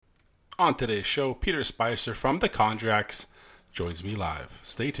On today's show, Peter Spicer from the Condriacs joins me live.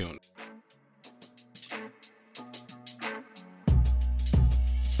 Stay tuned.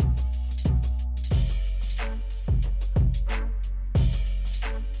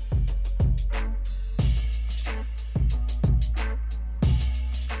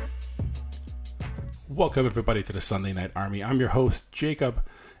 Welcome everybody to the Sunday Night Army. I'm your host, Jacob,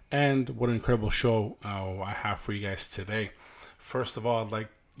 and what an incredible show I have for you guys today. First of all, I'd like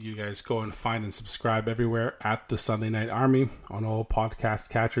you guys go and find and subscribe everywhere at the Sunday Night Army on all podcast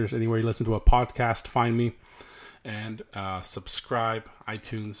catchers. Anywhere you listen to a podcast, find me and subscribe.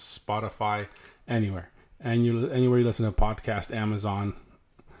 iTunes, Spotify, anywhere. And anywhere you listen to a podcast, Amazon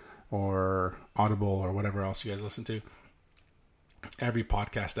or Audible or whatever else you guys listen to. Every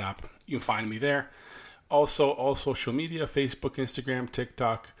podcast app, you can find me there. Also, all social media, Facebook, Instagram,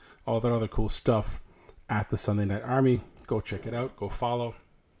 TikTok, all that other cool stuff at the Sunday Night Army. Go check it out. Go follow.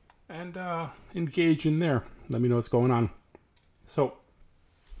 And engage in there. Let me know what's going on. So,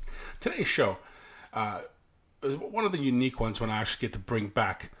 today's show is one of the unique ones when I actually get to bring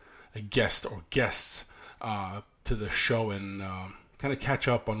back a guest or guests to the show and kind of catch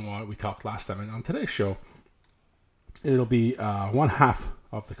up on what we talked last time. And on today's show, it'll be one half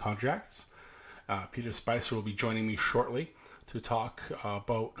of the Condriacs. Peter Spicer will be joining me shortly to talk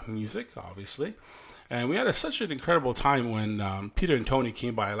about music, obviously. And we had such an incredible time when Peter and Tony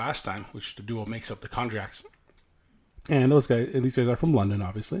came by last time, which the duo makes up the Condriacs. And these guys are from London,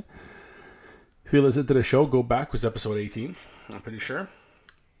 obviously. If you listen to the show, go back. It was episode 18, I'm pretty sure.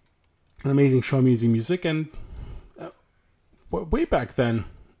 An amazing show, amazing music. And way back then,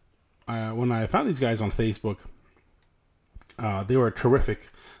 when I found these guys on Facebook, they were terrific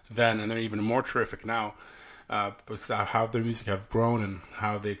then, and they're even more terrific now because of how their music have grown and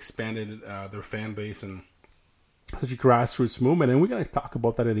how they expanded their fan base and such a grassroots movement. And we're going to talk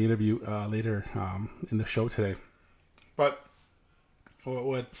about that in the interview later in the show today. But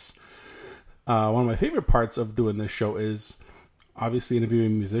what's one of my favorite parts of doing this show is obviously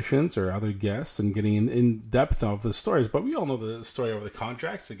interviewing musicians or other guests and getting in depth of the stories. But we all know the story of the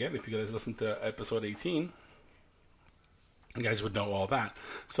Contracts. Again, if you guys listen to episode 18, you guys would know all that.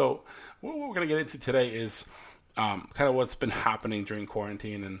 So what we're going to get into today is kind of what's been happening during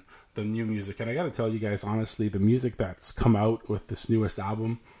quarantine and the new music. And I got to tell you guys, honestly, the music that's come out with this newest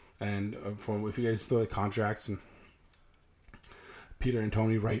album, and if you guys still like Contracts, and Peter and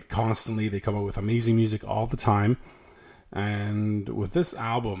Tony write constantly, they come up with amazing music all the time. And with this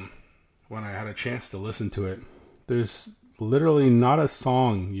album, when I had a chance to listen to it, there's literally not a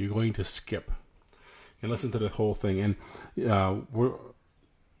song you're going to skip. And listen to the whole thing. And I want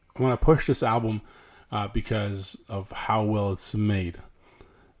to push this album because of how well it's made,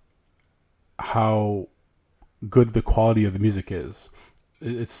 how good the quality of the music is.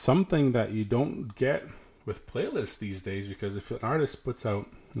 It's something that you don't get with playlists these days, because if an artist puts out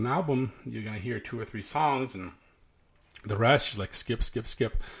an album, you're going to hear 2 or 3 songs and the rest is like skip,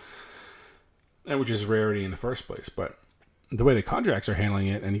 and which is rarity in the first place. But the way the Condriacs are handling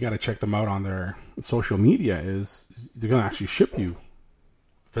it, and you got to check them out on their social media, is they're going to actually ship you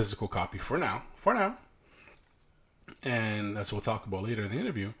a physical copy for now. And that's what we'll talk about later in the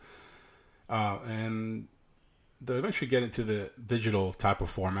interview. And they'll eventually get into the digital type of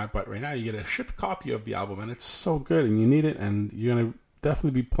format, but right now you get a shipped copy of the album, and it's so good, and you need it, and you're going to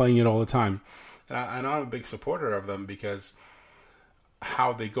definitely be playing it all the time. And I'm a big supporter of them because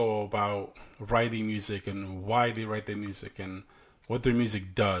how they go about writing music and why they write their music and what their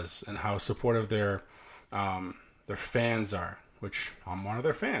music does and how supportive their fans are, which I'm one of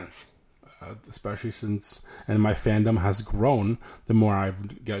their fans, especially since, and my fandom has grown the more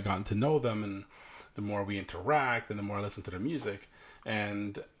I've gotten to know them and the more we interact and the more I listen to their music.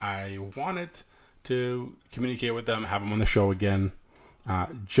 And I wanted to communicate with them, have them on the show again,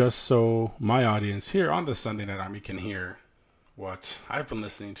 just so my audience here on the Sunday Night Army can hear what I've been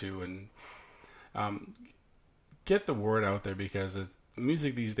listening to and get the word out there, because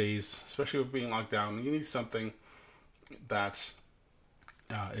music these days, especially with being locked down, you need something that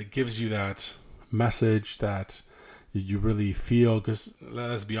it gives you that message that you really feel. Because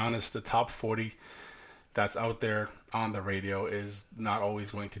let's be honest, the top 40 that's out there on the radio is not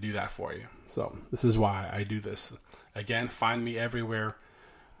always going to do that for you. So this is why I do this. Again, find me everywhere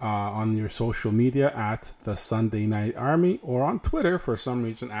on your social media at the Sunday Night Army, or on Twitter for some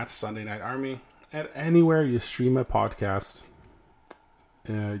reason at Sunday Night Army. And anywhere you stream a podcast,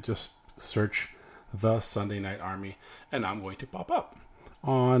 just search the Sunday Night Army and I'm going to pop up.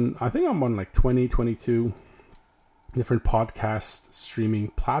 I think I'm on like 22 different podcast streaming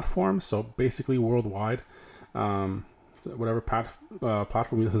platforms, so basically worldwide. whatever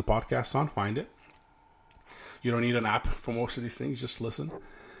platform you listen to podcasts on, find it. You don't need an app for most of these things, just listen.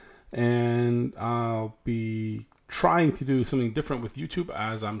 And I'll be trying to do something different with YouTube,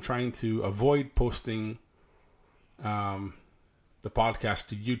 as I'm trying to avoid posting the podcast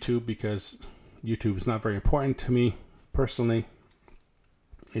to YouTube, because YouTube is not very important to me personally.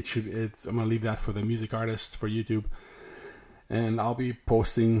 I'm going to leave that for the music artists for YouTube, and I'll be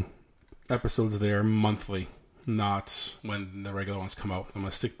posting episodes there monthly, not when the regular ones come out. I'm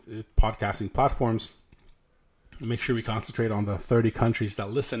going to stick to podcasting platforms and make sure we concentrate on the 30 countries that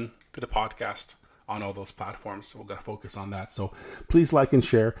listen to the podcast on all those platforms. So we're going to focus on that. So please like and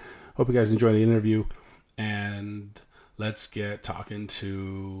share. Hope you guys enjoy the interview, and let's get talking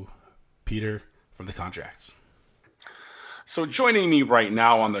to Peter from the Condriacs. So joining me right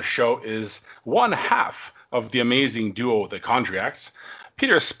now on the show is one half of the amazing duo, the Condriacs,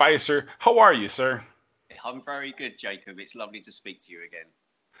 Peter Spicer. How are you, sir? I'm very good, Jacob. It's lovely to speak to you again.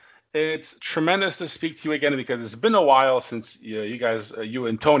 It's tremendous to speak to you again, because it's been a while since you guys, you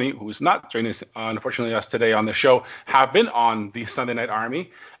and Tony, who's not joining us, unfortunately, us today on the show, have been on the Sunday Night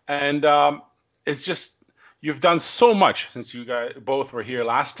Army. And it's just, you've done so much since you guys both were here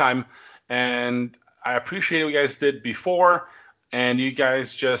last time. And I appreciate what you guys did before, and you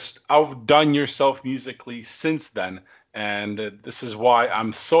guys just outdone yourself musically since then. And this is why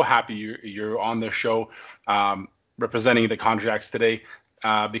I'm so happy you're on the show representing the Condriacs today,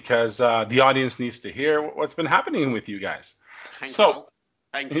 because the audience needs to hear what's been happening with you guys.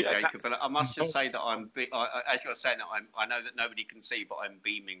 Thank you, Jacob. But I must just say that as you're saying that, I know that nobody can see, but I'm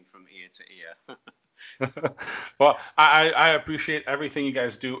beaming from ear to ear. Well, I appreciate everything you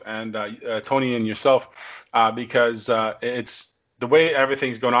guys do, and Tony and yourself, because it's the way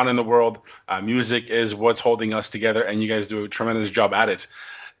everything's going on in the world. Music is what's holding us together, and you guys do a tremendous job at it.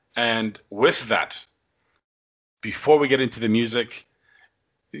 And with that, before we get into the music,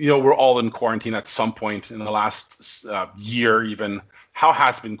 we're all in quarantine at some point in the last year even. How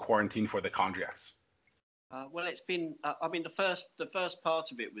has been quarantine for the Condriacs? Well, it's been, the first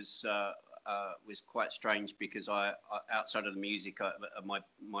part of it was quite strange, because I outside of the music,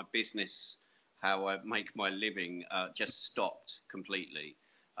 my business, how I make my living, just stopped completely.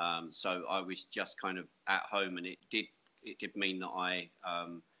 So I was just kind of at home, and it did mean that I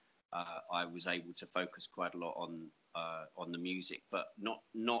was able to focus quite a lot on the music, but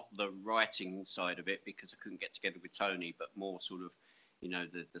not the writing side of it, because I couldn't get together with Tony, but more sort of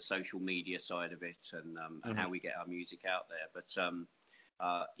the social media side of it, and how we get our music out there. But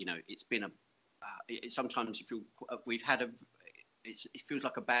it's been sometimes you feel it feels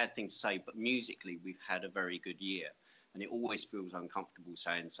like a bad thing to say, but musically we've had a very good year, and it always feels uncomfortable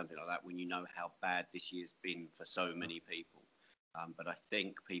saying something like that when you know how bad this year's been for so many people. But I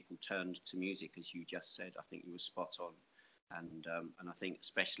think people turned to music, as you just said. I think you were spot on. And I think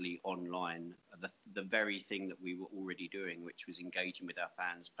especially online, the very thing that we were already doing, which was engaging with our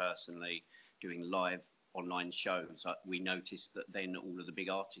fans personally, doing live online shows, we noticed that then all of the big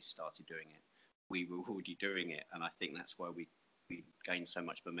artists started doing it. We were already doing it, and I think that's why we gained so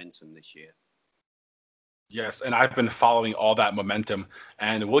much momentum this year. Yes, and I've been following all that momentum,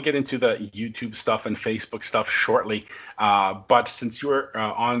 and we'll get into the YouTube stuff and Facebook stuff shortly. But since you were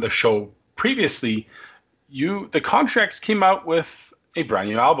on the show previously, the Condriacs came out with a brand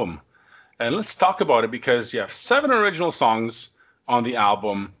new album, and let's talk about it, because you have 7 original songs on the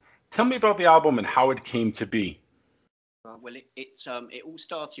album. Tell me about the album and how it came to be. Well, it all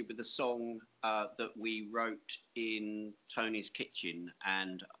started with a song that we wrote in Tony's kitchen,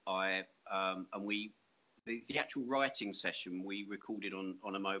 and the actual writing session we recorded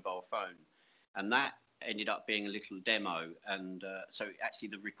on a mobile phone, and that ended up being a little demo. And so actually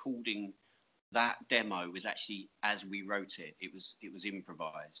the recording, that demo was actually as we wrote it. It was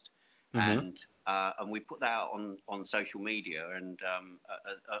improvised, and we put that out on social media and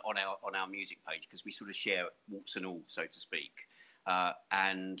on our music page, because we sort of share warts and all, so to speak.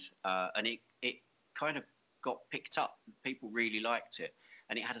 And it kind of got picked up. People really liked it,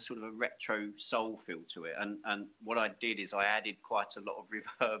 and it had a sort of a retro soul feel to it. And what I did is I added quite a lot of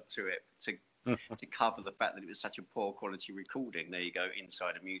reverb to it to cover the fact that it was such a poor quality recording. There you go,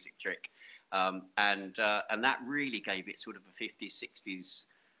 inside a music trick. And that really gave it sort of a 50s, 60s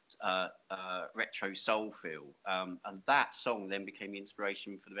retro soul feel. And that song then became the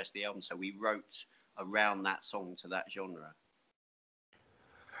inspiration for the rest of the album. So we wrote around that song to that genre.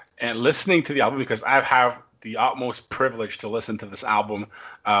 And listening to the album, because I have the utmost privilege to listen to this album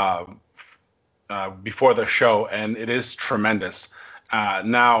before the show, and it is tremendous.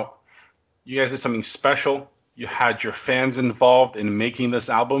 Now, you guys did something special. you had your fans involved in making this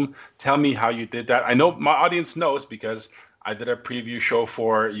album. Tell me how you did that. I know my audience knows because I did a preview show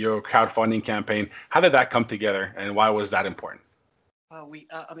for your crowdfunding campaign. How did that come together, and why was that important? Well,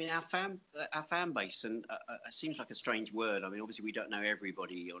 I mean, our fan base, and it seems like a strange word. I mean, obviously, we don't know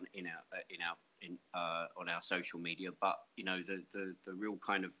everybody on our social media, but you know, the real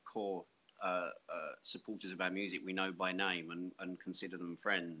kind of core supporters of our music we know by name and consider them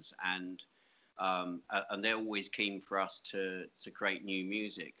friends, and they're always keen for us to create new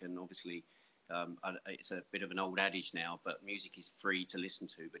music. And obviously, it's a bit of an old adage now, but music is free to listen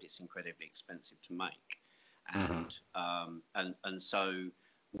to, but it's incredibly expensive to make. And so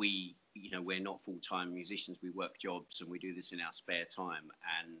we're not full-time musicians. We work jobs and we do this in our spare time,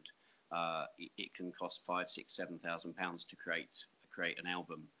 and it can cost £5,000, £6,000, 7,000 to create an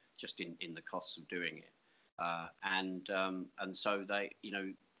album just in the costs of doing it. And so they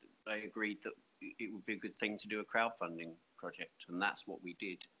agreed that it would be a good thing to do a crowdfunding project, and that's what we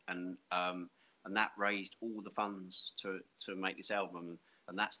did. And that raised all the funds to make this album.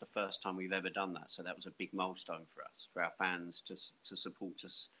 And that's the first time we've ever done that. So that was a big milestone for us, for our fans to support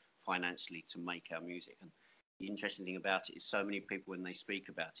us financially to make our music. And the interesting thing about it is so many people, when they speak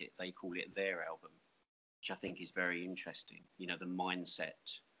about it, they call it their album, which I think is very interesting. You know, the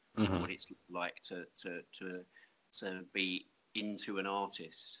mindset, what it's like to be into an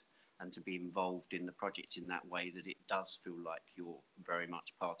artist and to be involved in the project in that way, that it does feel like you're very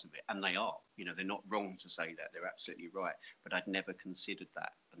much part of it. And they are, you know, they're not wrong to say that. They're absolutely right. But I'd never considered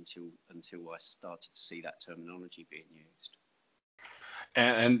that until I started to see that terminology being used.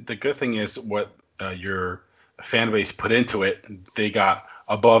 And the good thing is what your fan base put into it, they got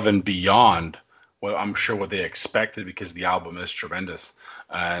above and beyond what I'm sure what they expected, because the album is tremendous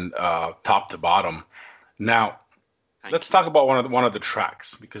and top to bottom. Now, let's talk about one of the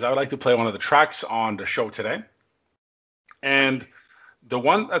tracks, because I would like to play one of the tracks on the show today. And the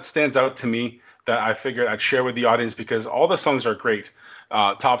one that stands out to me that I figured I'd share with the audience, because all the songs are great,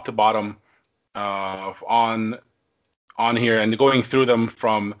 top to bottom, on here, and going through them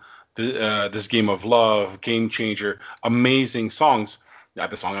from This Game of Love, Game Changer, amazing songs. Yeah,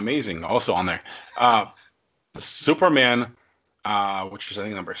 the song Amazing also on there. Superman, which is I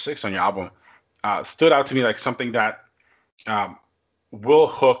think number 6 on your album, stood out to me like something that will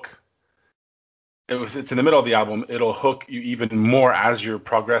hook. It's in the middle of the album. It'll hook you even more as you're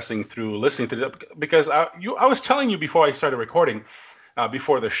progressing through listening to it. Because I was telling you before I started recording,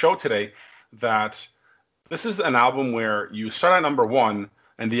 before the show today, that this is an album where you start at number 1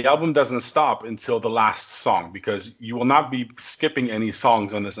 and the album doesn't stop until the last song, because you will not be skipping any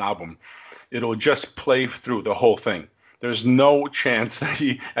songs on this album. It'll just play through the whole thing. There's no chance that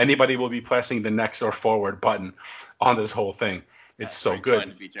anybody will be pressing the next or forward button on this whole thing. It's so good.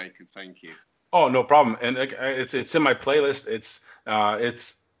 Kind of you, Jacob. Thank you. Oh, no problem. And it's in my playlist.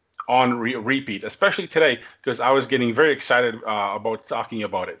 It's on repeat, especially today, because I was getting very excited about talking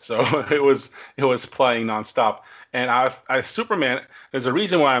about it. So it was playing nonstop. And I Superman. There's a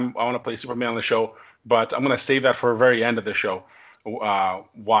reason why I want to play Superman on the show, but I'm going to save that for the very end of the show.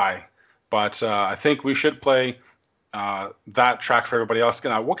 Why? But I think we should play that track for everybody else.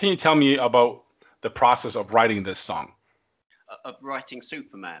 Now, what can you tell me about the process of writing this song? Of writing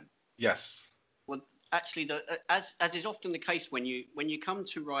Superman? Yes. Well, actually, as is often the case when you come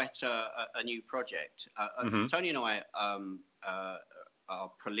to write a new project, Tony and I are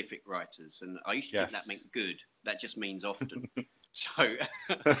prolific writers, and I used to think that meant good. That just means often. So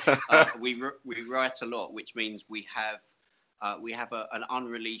we write a lot, which means we have an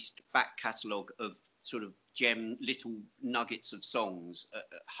unreleased back catalogue of sort of little nuggets of songs,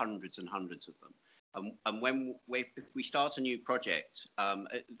 hundreds and hundreds of them. And if we start a new project,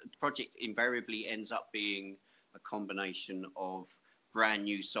 the project invariably ends up being a combination of brand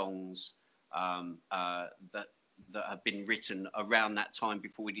new songs that have been written around that time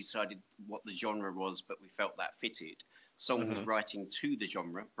before we decided what the genre was, but we felt that fitted. Songs writing to the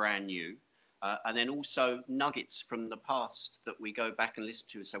genre, brand new. And then also nuggets from the past that we go back and listen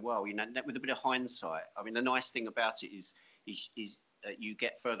to and say, well, you know, with a bit of hindsight. I mean, the nice thing about it is you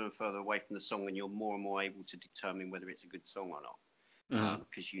get further and further away from the song, and you're more and more able to determine whether it's a good song or not,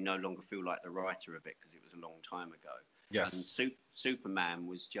 because you no longer feel like the writer of it because it was a long time ago. Yes. And Superman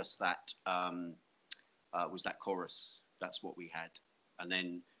was just that chorus. That's what we had, and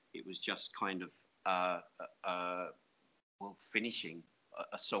then it was just kind of finishing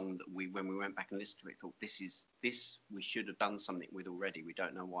a song that when we went back and listened to it, thought this we should have done something with already. We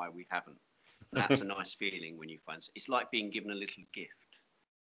don't know why we haven't. That's a nice feeling when you find it's like being given a little gift.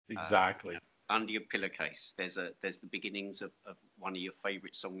 Exactly. Under your pillowcase, there's the beginnings of one of your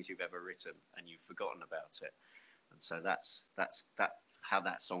favourite songs you've ever written, and you've forgotten about it. And so that's how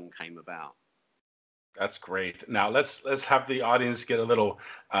that song came about. That's great. Now let's have the audience get a little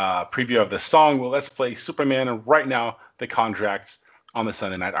preview of the song. Well, let's play Superman right now, the Condriacs on the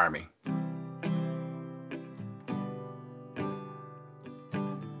Sunday Night Army.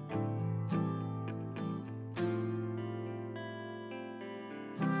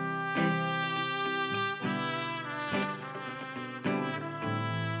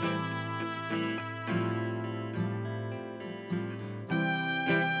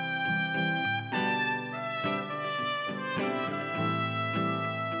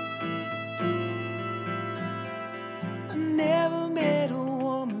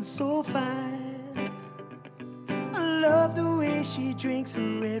 So fine. I love the way she drinks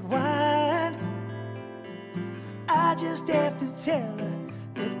her red wine. I just have to tell her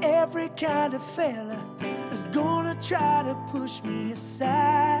that every kind of fella is gonna try to push me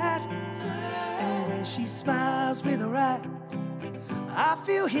aside. And when she smiles with her eyes, I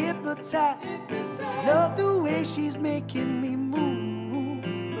feel hypnotized. Love the way she's making me move.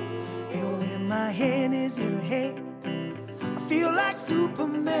 And when my hand is in her hair, feel like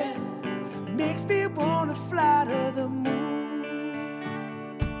Superman, makes me wanna fly to the moon.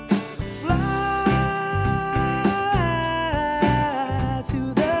 Fly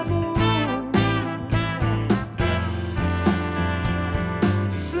to the moon.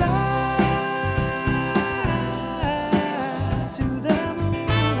 Fly to the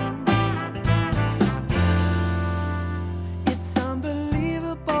moon. It's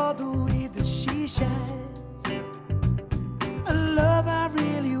unbelievable the way that she shines. A love I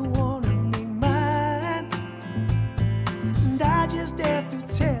really want to make mine. And I just have to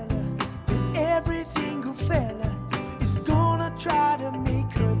tell her that every single fella is gonna try to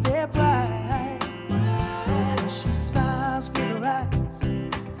make her their bride. And when she smiles with her eyes,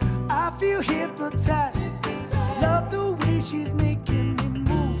 I feel hypnotized. Love the way she's making me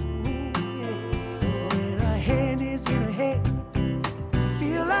move. Yeah. When her hand is in her hair, I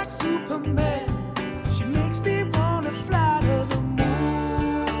feel like Superman. She makes me wanna fly to the moon.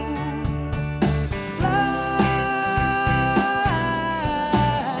 Fly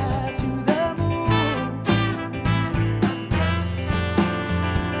to the moon.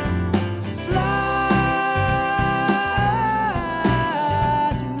 Fly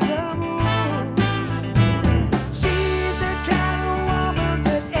to the moon. She's the kind of woman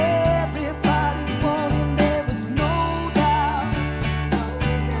that everybody's wanting. There is no doubt.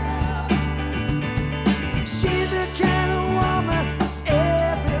 She's the kind of woman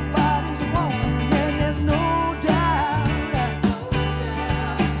everybody's wanting, and there's no doubt.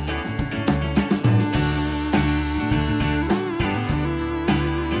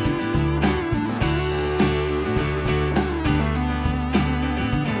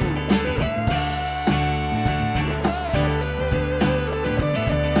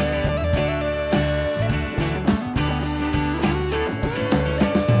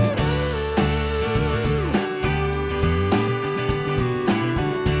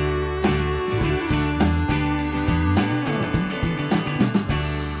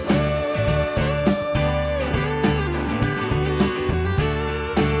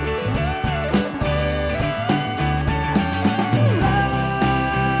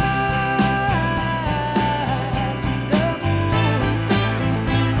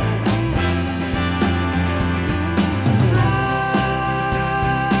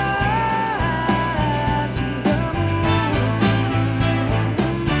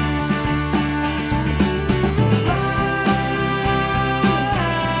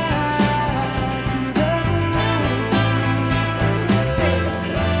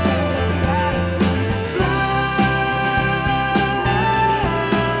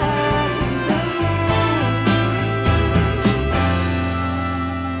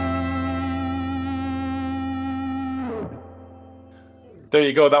 There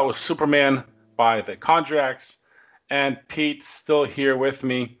you go. That was Superman by the Condriacs. And Pete's still here with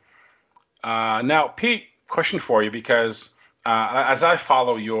me. Now, Pete, question for you, because as I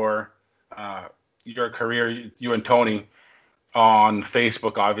follow your career, you and Tony, on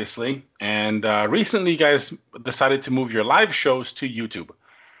Facebook, obviously, and recently you guys decided to move your live shows to YouTube.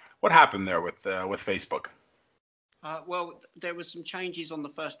 What happened there with Facebook? Well, there was some changes on the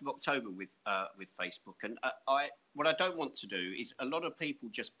 1st of October with Facebook, and what I don't want to do is a lot of people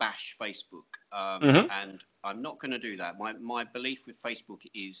just bash Facebook, and I'm not going to do that. My belief with Facebook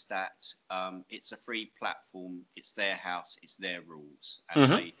is that it's a free platform, it's their house, it's their rules,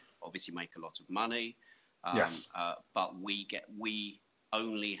 and they obviously make a lot of money. Yes. But we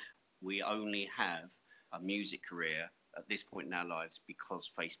only have a music career at this point in our lives because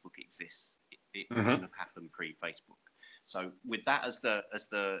Facebook exists. It wouldn't have happened pre-Facebook. So with that as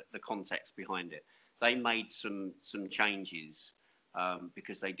the context behind it, they made some changes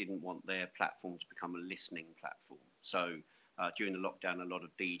because they didn't want their platform to become a listening platform. So during the lockdown, a lot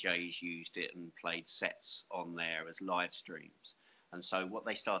of DJs used it and played sets on there as live streams. And so what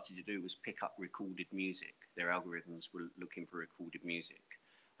they started to do was pick up recorded music. Their algorithms were looking for recorded music,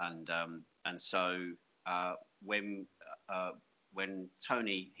 and so when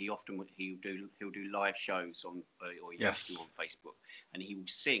Tony, he'll do live shows on or he does do on Facebook, and he will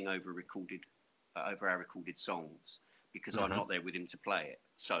sing over our recorded songs because I'm not there with him to play it.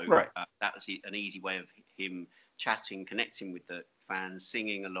 So that was an easy way of him chatting, connecting with the fans,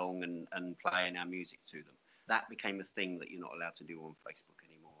 singing along and playing our music to them. That became a thing that you're not allowed to do on Facebook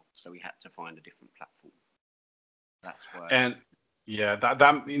anymore. So we had to find a different platform. That's why. And yeah,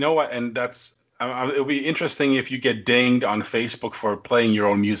 that you know what, and that's it'll be interesting if you get dinged on Facebook for playing your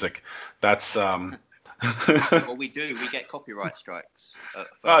own music. That's well, we do. We get copyright strikes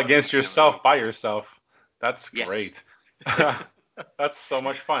against yourself by yourself. That's great. Yes. That's so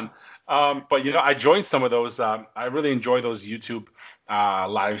much fun. But I joined some of those. I really enjoy those YouTube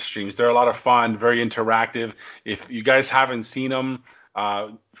live streams. They're a lot of fun, very interactive. If you guys haven't seen them,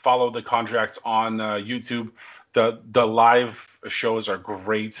 follow the Condriacs on YouTube. The live shows are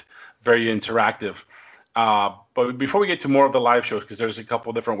great, very interactive. But before we get to more of the live shows, because there's a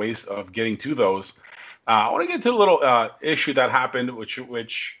couple different ways of getting to those, I want to get to a little issue that happened, which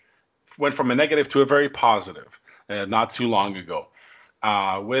went from a negative to a very positive not too long ago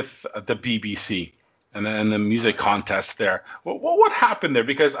with the BBC and then the music contest there. What happened there?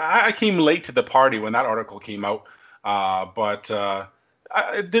 Because I came late to the party when that article came out, but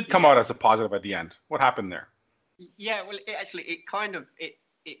it did come out as a positive at the end. What happened there? Yeah, well, it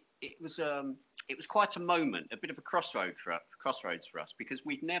was quite a moment, a bit of a crossroads for us, because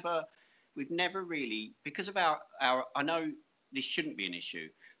we've never really, because of our I know this shouldn't be an issue,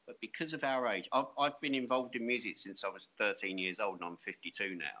 but because of our age, I've been involved in music since I was 13 years old, and I'm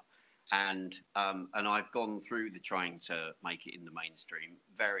 52 now. And I've gone through the trying to make it in the mainstream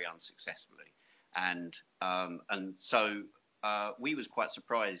very unsuccessfully, and so we was quite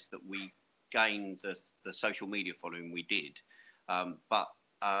surprised that we gained the social media following we did, but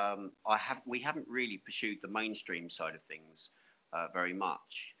we haven't really pursued the mainstream side of things very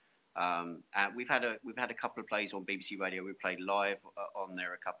much. And we've had a couple of plays on BBC Radio. We played live on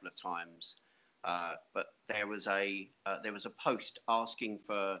there a couple of times, but there was a post asking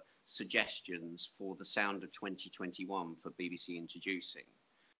for suggestions for the sound of 2021 for BBC Introducing,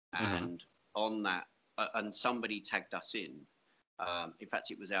 and on that, and somebody tagged us in. In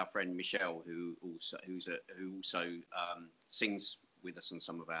fact, it was our friend Michelle who also sings with us on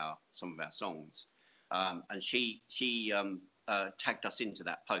some of our songs, and she tagged us into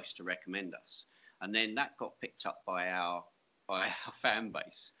that post to recommend us, and then that got picked up by our fan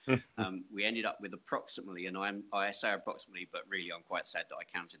base. We ended up with approximately, and I say approximately, but really I'm quite sad that I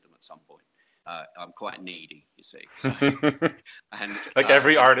counted them at some point. I'm quite needy, you see. So, and like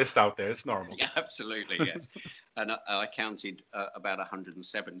every artist out there, it's normal. Yeah, absolutely, yes. And I counted about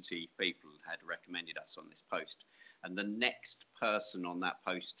 170 people had recommended us on this post, and the next person on that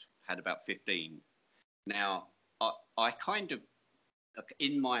post had about 15. Now, I kind of,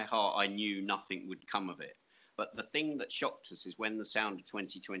 in my heart, I knew nothing would come of it. But the thing that shocked us is when the Sound of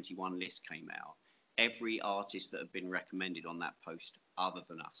 2021 list came out, every artist that had been recommended on that post other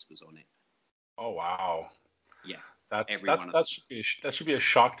than us was on it. Oh, wow. Yeah. That should be a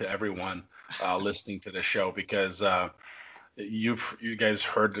shock to everyone listening to the show, because you guys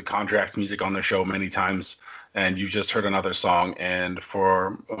heard the Condriacs music on the show many times, and you just heard another song. And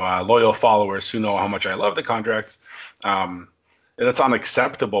for loyal followers who know how much I love the Condriacs, that's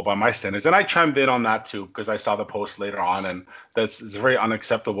unacceptable by my standards. And I chimed in on that too, because I saw the post later on, and it's very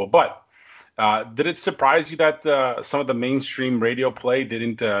unacceptable. But did it surprise you that some of the mainstream radio play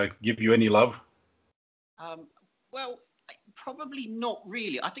didn't give you any love? Well, probably not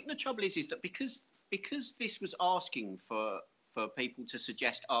really. I think the trouble is that because this was asking for people to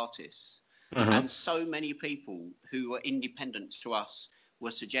suggest artists, and so many people who were independent to us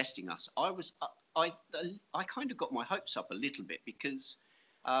were suggesting us, I kind of got my hopes up a little bit, because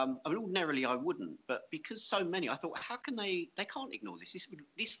I mean, ordinarily I wouldn't, but because so many, I thought, how can they can't ignore this.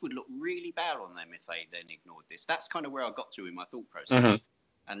 This would look really bad on them if they then ignored this. That's kind of where I got to in my thought process.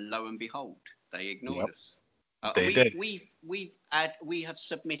 And lo and behold, they ignored us. They did. We have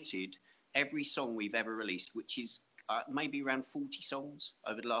submitted every song we've ever released, which is maybe around 40 songs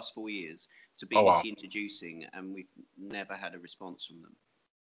over the last 4 years, to BBC Introducing, and we've never had a response from them.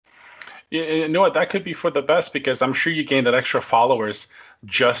 You know what? That could be for the best because I'm sure you gained that extra followers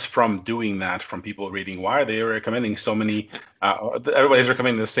just from doing that, from people reading. Why are they recommending so many? Everybody's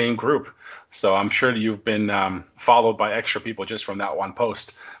recommending the same group. So I'm sure you've been followed by extra people just from that one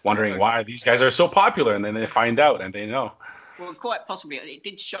post, wondering why these guys are so popular. And then they find out and they know. Well, quite possibly. It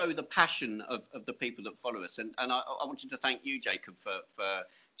did show the passion of the people that follow us. And I wanted to thank you, Jacob, for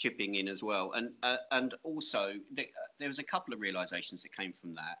chipping in as well. And also, there was a couple of realizations that came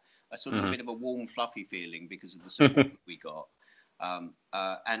from that. A sort of a bit of a warm, fluffy feeling because of the support that we got.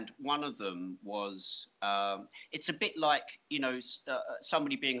 And one of them was, it's a bit like,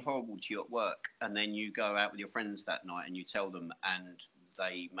 somebody being horrible to you at work, and then you go out with your friends that night and you tell them, and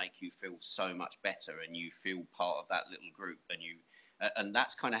they make you feel so much better, and you feel part of that little group, and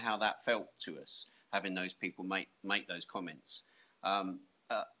that's kind of how that felt to us, having those people make those comments.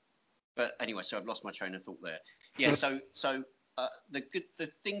 But anyway, so I've lost my train of thought there. Yeah. So the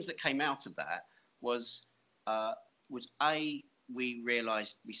things that came out of that was we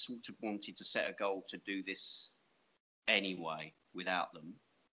realised we sort of wanted to set a goal to do this anyway without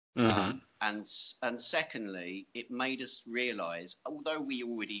them. And secondly, it made us realise, although we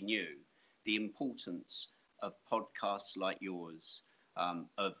already knew, the importance of podcasts like yours,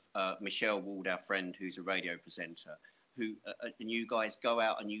 of Michelle Ward, our friend, who's a radio presenter, and you guys go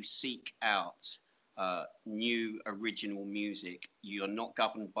out and you seek out new original music. You're not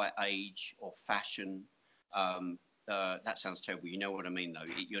governed by age or fashion. That sounds terrible. You know what I mean, though.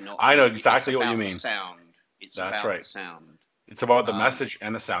 You're not. I know exactly what you mean. Sound. That's about right. The sound. It's about the message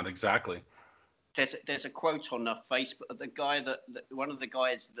and the sound. Exactly. There's a quote on Facebook. The guy one of the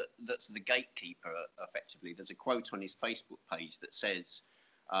guys that's the gatekeeper, effectively. There's a quote on his Facebook page that says,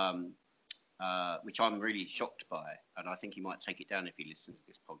 which I'm really shocked by, and I think he might take it down if he listens to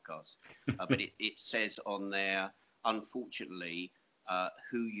this podcast. But it says on there, unfortunately,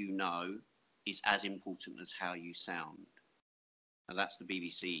 who you know is as important as how you sound. And that's the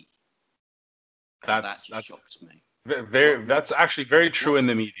BBC. That just shocks me. That's actually very true in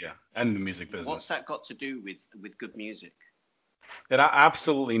the media and the music business. What's that got to do with good music?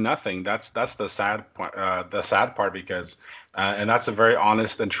 Absolutely nothing. That's the sad part. The sad part, because and that's a very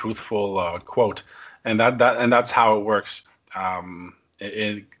honest and truthful quote, and that's how it works.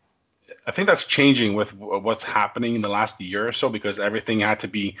 I think that's changing with what's happening in the last year or so, because everything had to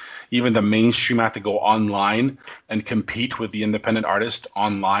be, even the mainstream had to go online and compete with the independent artist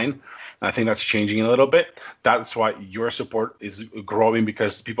online. And I think that's changing a little bit. That's why your support is growing,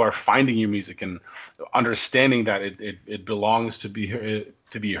 because people are finding your music and understanding that it belongs to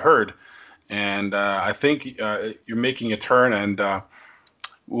be heard. And I think you're making a turn, and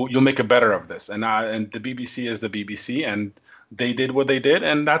you'll make a better of this. And the BBC is the BBC, and they did what they did,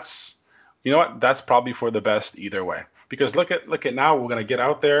 and that's, you know what, that's probably for the best either way. Because look at now, we're gonna get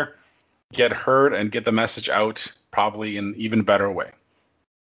out there, get heard, and get the message out probably in an even better way.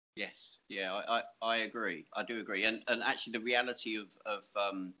 Yes, yeah, I agree. I do agree. And actually, the reality of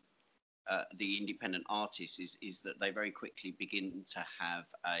the independent artists is that they very quickly begin to have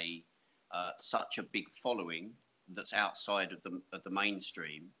such a big following that's outside of the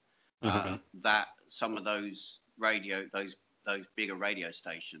mainstream, that some of those bigger radio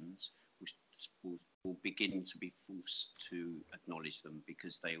stations will begin to be forced to acknowledge them,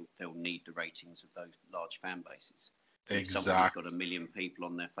 because they'll need the ratings of those large fan bases. Exactly. If somebody's got 1 million people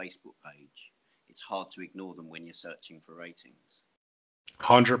on their Facebook page, it's hard to ignore them when you're searching for ratings.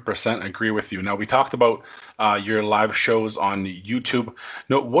 100% agree with you. Now, we talked about your live shows on YouTube.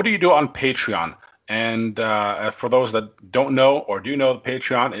 Now, what do you do on Patreon? And for those that don't know or do know,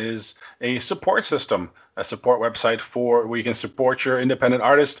 Patreon is a support system, a support website where you can support your independent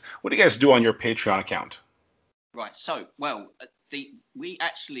artist. What do you guys do on your Patreon account? Right. So, well, we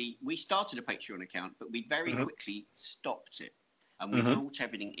started a Patreon account, but we very quickly stopped it, and we brought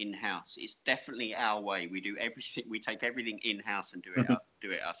everything in-house. It's definitely our way. We do everything. We take everything in-house and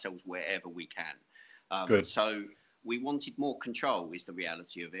do it ourselves wherever we can. Good. So we wanted more control, is the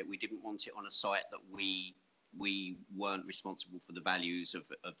reality of it. We didn't want it on a site that we weren't responsible for the values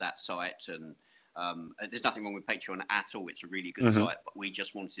of that site. And there's nothing wrong with Patreon at all. It's a really good site, but we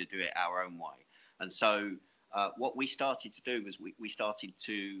just wanted to do it our own way. And so what we started to do was we started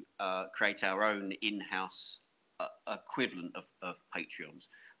to create our own in-house equivalent of Patreons.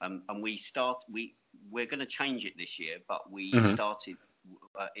 And we're going to change it this year, but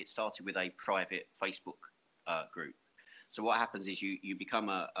it started with a private Facebook group. So what happens is you become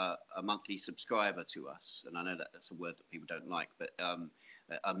a monthly subscriber to us, and I know that's a word that people don't like, but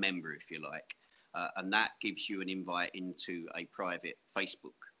a member, if you like, and that gives you an invite into a private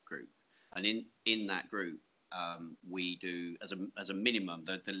Facebook group. And in that group, we do as a minimum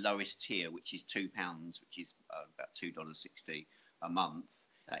the lowest tier, which is £2, which is about $2.60 a month.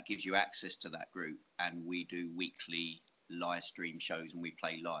 That gives you access to that group, and we do weekly live stream shows and we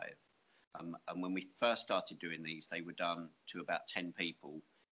play live. And when we first started doing these, they were done to about 10 people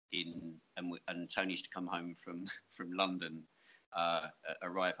and Tony used to come home from London,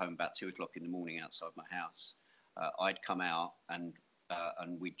 arrive home about 2:00 in the morning outside my house. I'd come out and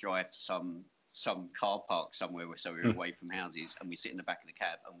we'd drive to some car park somewhere, so we were away from houses, and we sit in the back of the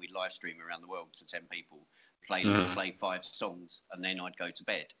cab and we'd live stream around the world to 10 people, play 5 songs, and then I'd go to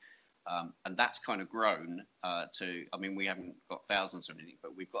bed. And that's kind of grown to, I mean, we haven't got thousands or anything,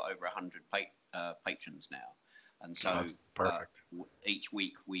 but we've got over 100 patrons now. And so perfect. Each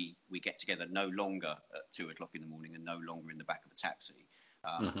week we get together, no longer at 2:00 in the morning and no longer in the back of a taxi,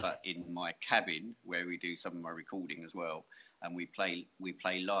 but in my cabin where we do some of my recording as well. And we play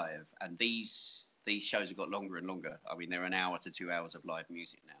live. And these shows have got longer and longer. I mean, they're an hour to 2 hours of live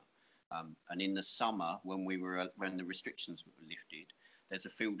music now. And in the summer, when the restrictions were lifted, there's a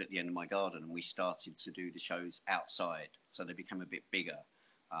field at the end of my garden, and we started to do the shows outside. So they became a bit bigger.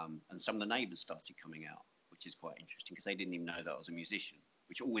 And some of the neighbours started coming out, which is quite interesting because they didn't even know that I was a musician,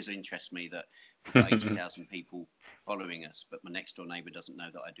 which always interests me that we've got 80,000 people following us, but my next door neighbour doesn't know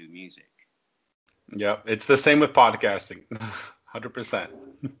that I do music. Yeah, it's the same with podcasting. 100%.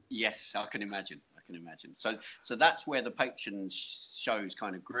 Yes, I can imagine. So that's where the patron shows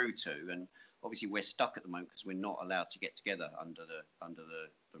kind of grew to, and obviously we're stuck at the moment because we're not allowed to get together under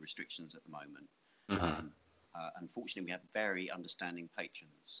the restrictions at the moment. Unfortunately, we have very understanding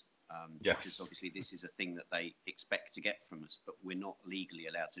patrons. Yes. Because obviously this is a thing that they expect to get from us, but we're not legally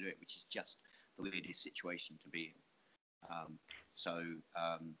allowed to do it, which is just the weirdest situation to be in.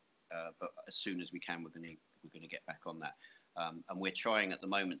 But as soon as we can, we're going to get back on that. And we're trying at the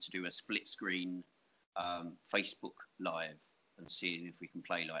moment to do a split screen Facebook Live and seeing if we can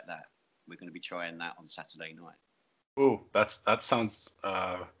play like that. We're going to be trying that on Saturday night. Ooh, that sounds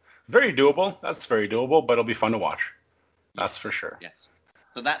very doable. That's very doable, but it'll be fun to watch. That's for sure. Yes.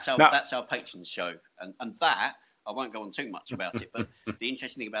 So that's our patrons show, and that I won't go on too much about it. But the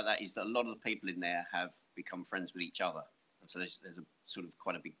interesting thing about that is that a lot of the people in there have become friends with each other, and so there's a sort of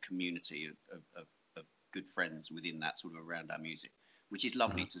quite a big community of good friends within that sort of around our music, which is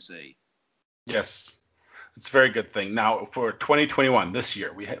lovely to see. Yes, it's a very good thing. Now for 2021, this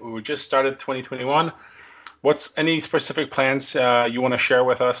year we just started 2021. What's any specific plans you want to share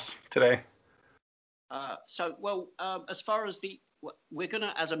with us today? As far as we're going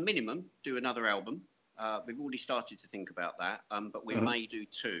to, as a minimum, do another album. We've already started to think about that, but we may do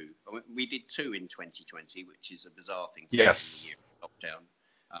 2. We did 2 in 2020, which is a bizarre thing to do in the year of lockdown.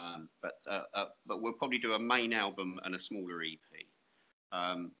 But we'll probably do a main album and a smaller EP.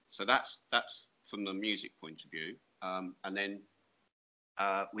 So that's from the music point of view. And then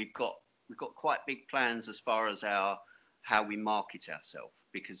we've got quite big plans as far as how we market ourselves,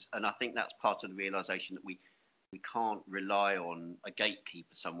 and I think that's part of the realization that we can't rely on a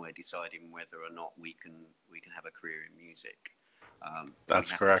gatekeeper somewhere deciding whether or not we can have a career in music. That's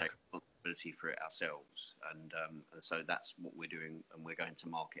we have correct. to take responsibility for it ourselves, and so that's what we're doing, and we're going to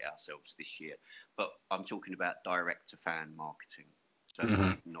market ourselves this year. But I'm talking about direct to fan marketing, so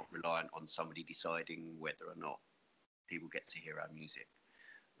not reliant on somebody deciding whether or not people get to hear our music.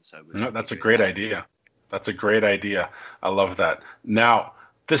 So that's a great idea. That's a great idea. I love that. Now,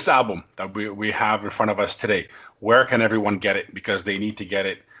 this album that we have in front of us today, where can everyone get it? Because they need to get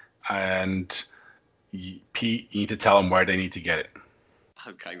it, and Pete, you need to tell them where they need to get it.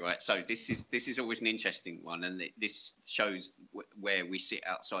 Okay, right. So this is always an interesting one, and this shows where we sit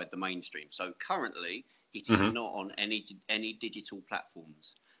outside the mainstream. So currently, it is not on any digital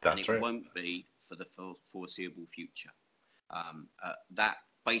platforms. That's right. It won't be for the foreseeable future. That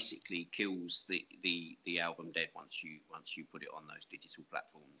basically kills the album dead once you put it on those digital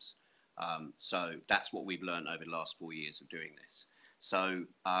platforms. So that's what we've learned over the last 4 years of doing this. So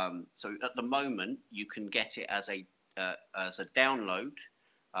at the moment you can get it as a download.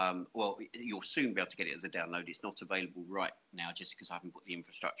 Well, you'll soon be able to get it as a download. It's not available right now just because I haven't put the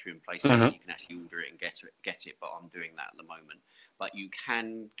infrastructure in place so that you can actually order it and get it. But I'm doing that at the moment. But you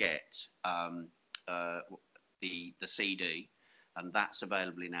can get the CD. And that's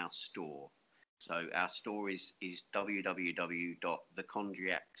available in our store. So our store is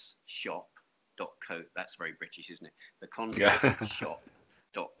www.thecondriacsshop.co. That's very British, isn't it?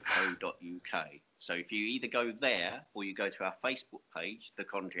 thecondriacsshop.co.uk. So if you either go there or you go to our Facebook page, The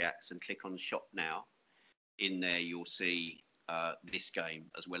Condriacs, and click on Shop Now, in there you'll see this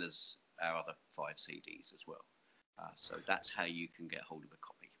game as well as our other 5 CDs as well. So that's how you can get hold of a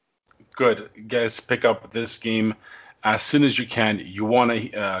copy. Good. You guys pick up this game as soon as you can. You want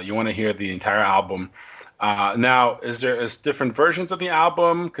to hear the entire album. Now, is different versions of the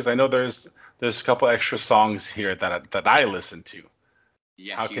album? Because I know there's a couple extra songs here that I listen to.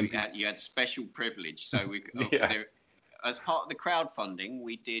 Yes, you had special privilege. So as part of the crowdfunding,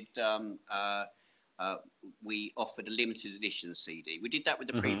 we did we offered a limited edition CD. We did that with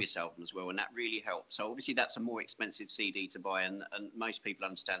the previous album as well, and that really helped. So obviously that's a more expensive CD to buy, and most people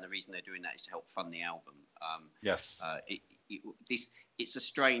understand the reason they're doing that is to help fund the album. Yes. It's a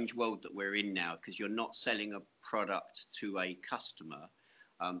strange world that we're in now, because you're not selling a product to a customer.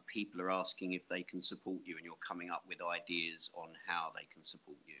 People are asking if they can support you, and you're coming up with ideas on how they can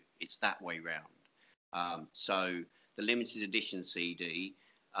support you. It's that way round. So the limited edition CD,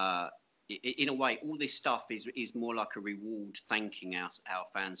 in a way, all this stuff is more like a reward, thanking our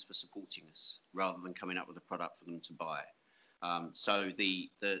fans for supporting us, rather than coming up with a product for them to buy. So the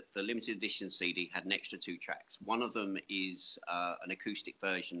limited edition CD had an extra 2 tracks. One of them is an acoustic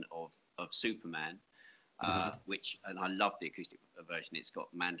version of Superman, and I love the acoustic version. It's got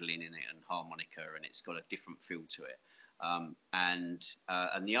mandolin in it and harmonica, and it's got a different feel to it. And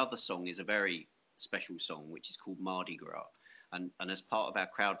the other song is a very special song, which is called Mardi Gras. And as part of our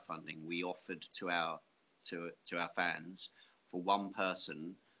crowdfunding, we offered to our fans, for one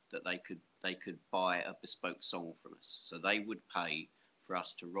person, that they could buy a bespoke song from us. So they would pay for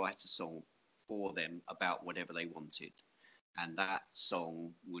us to write a song for them about whatever they wanted, and that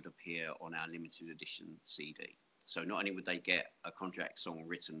song would appear on our limited edition CD. So not only would they get a Condriacs song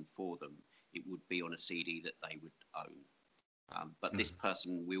written for them, it would be on a CD that they would own. But this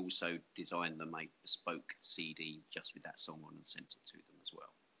person, we also designed them a bespoke CD just with that song on and sent it to them as well.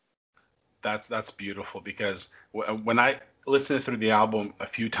 That's beautiful, because when I listened through the album a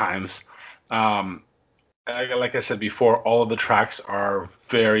few times, like I said before, all of the tracks are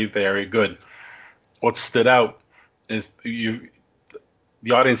very, very good. What stood out is the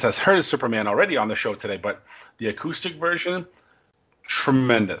audience has heard Superman already on the show today, but the acoustic version,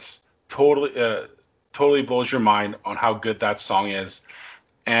 tremendous. Totally blows your mind on how good that song is.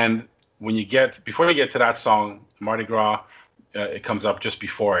 And before you get to that song, Mardi Gras, it comes up just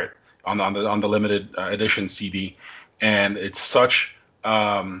before it on the limited edition CD, and it's such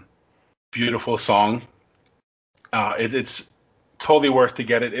beautiful song. It's totally worth to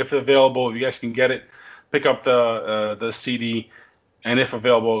get it if available. If you guys can get it, pick up the CD, and if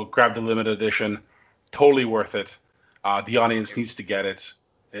available, grab the limited edition. Totally worth it. The audience needs to get it.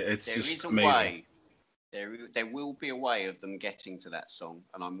 It's just amazing. There will be a way of them getting to that song,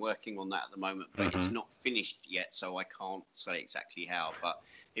 and I'm working on that at the moment, but it's not finished yet, so I can't say exactly how. But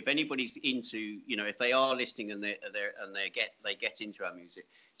if anybody's into, if they are listening and they get into our music,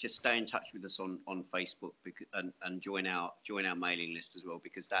 just stay in touch with us on Facebook and join our mailing list as well,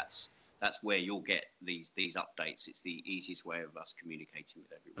 because that's where you'll get these updates. It's the easiest way of us communicating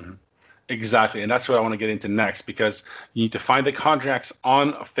with everyone. Exactly, and that's what I want to get into next, because you need to find the Condriacs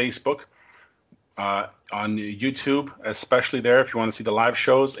on Facebook. On YouTube, especially there, if you want to see the live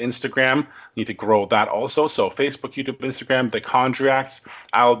shows. Instagram, you need to grow that also. So Facebook, YouTube, Instagram, the Condriacs.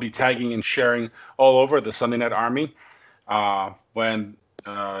 I'll be tagging and sharing all over the Sunday Night Army. When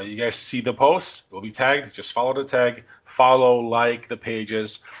you guys see the posts, we'll be tagged. Just follow the tag, like the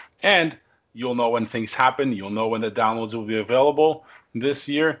pages, and you'll know when things happen. You'll know when the downloads will be available this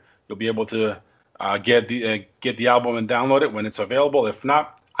year. You'll be able to get the album and download it when it's available. If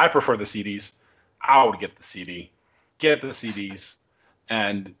not, I prefer the CDs. I would get the CD, get the CDs,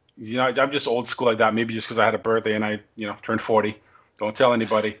 and I'm just old school like that. Maybe just because I had a birthday and I turned 40. Don't tell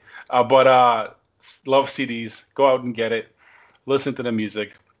anybody. But love CDs. Go out and get it. Listen to the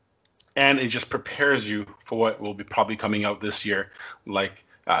music, and it just prepares you for what will be probably coming out this year. Like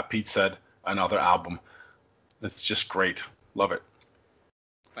Pete said, another album. It's just great. Love it.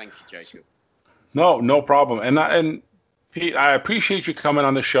 Thank you, Jacob. No problem. And Pete, I appreciate you coming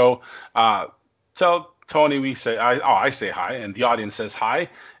on the show. Tell Tony I say hi, and the audience says hi.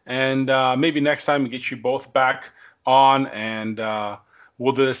 And maybe next time we get you both back on, and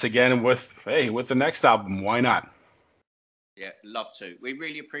we'll do this again with the next album. Why not? Yeah, love to. We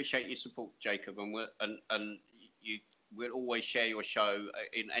really appreciate your support, Jacob, and we'll always share your show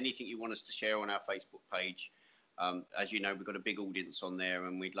in anything you want us to share on our Facebook page. As you know, we've got a big audience on there,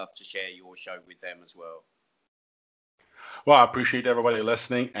 and we'd love to share your show with them as well. Well, I appreciate everybody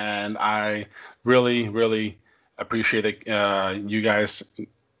listening, and I really, really appreciate it, you guys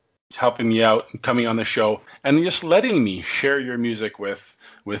helping me out, coming on the show, and just letting me share your music with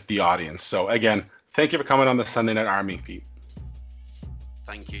the audience. So again, thank you for coming on the Sunday Night Army, Pete.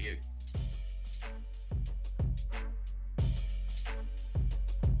 Thank you.